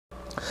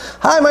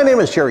Hi, my name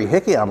is Jerry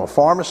Hickey. I'm a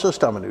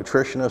pharmacist, I'm a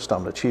nutritionist,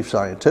 I'm the Chief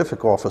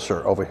Scientific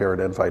Officer over here at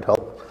Invite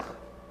Health.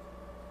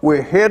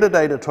 We're here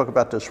today to talk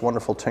about this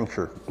wonderful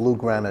tincture,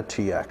 BlueGranate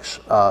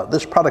TX.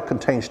 This product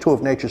contains two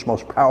of nature's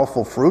most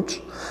powerful fruits,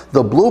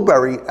 the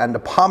blueberry and the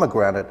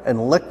pomegranate, in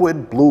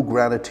liquid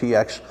BlueGranate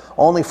TX,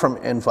 only from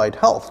Invite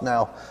Health.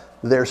 Now,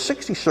 there's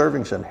 60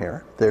 servings in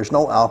here. There's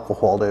no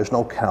alcohol, there's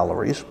no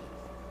calories.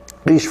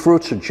 These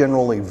fruits are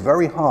generally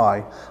very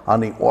high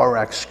on the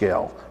R.Ph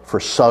scale for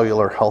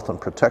cellular health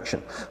and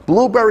protection.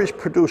 Blueberries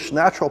produce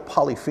natural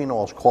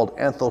polyphenols called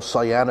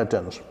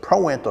anthocyanidins,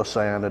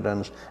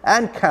 proanthocyanidins,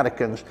 and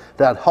catechins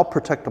that help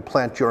protect the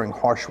plant during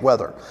harsh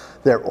weather.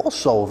 They're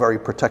also very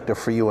protective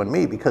for you and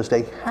me because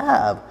they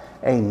have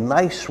a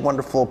nice,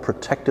 wonderful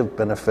protective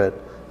benefit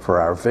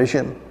for our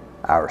vision,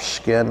 our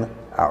skin,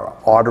 our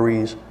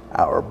arteries,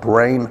 our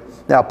brain.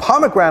 Now,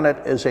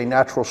 pomegranate is a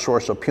natural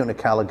source of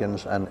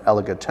punicalagins and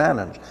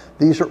elegotannins.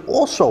 These are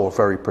also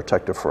very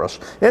protective for us.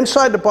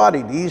 Inside the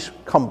body, these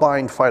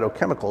combined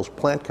phytochemicals,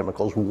 plant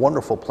chemicals,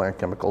 wonderful plant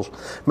chemicals,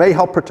 may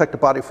help protect the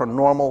body from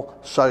normal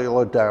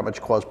cellular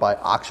damage caused by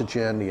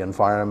oxygen, the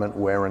environment,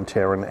 wear and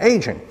tear, and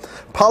aging.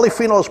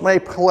 Polyphenols may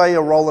play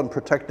a role in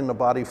protecting the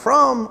body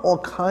from all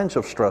kinds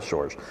of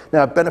stressors.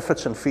 Now,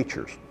 benefits and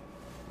features.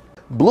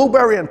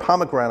 Blueberry and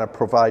pomegranate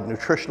provide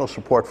nutritional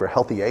support for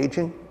healthy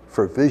aging,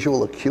 for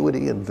visual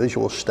acuity and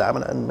visual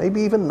stamina, and maybe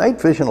even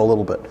night vision a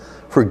little bit,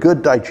 for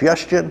good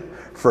digestion,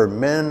 for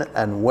men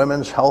and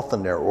women's health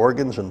and their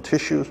organs and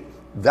tissues,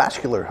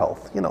 vascular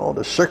health,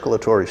 the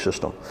circulatory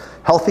system,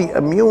 healthy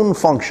immune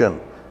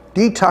function,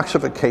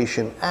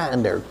 detoxification,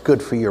 and they're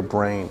good for your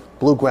brain.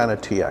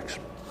 BlueGranate TX.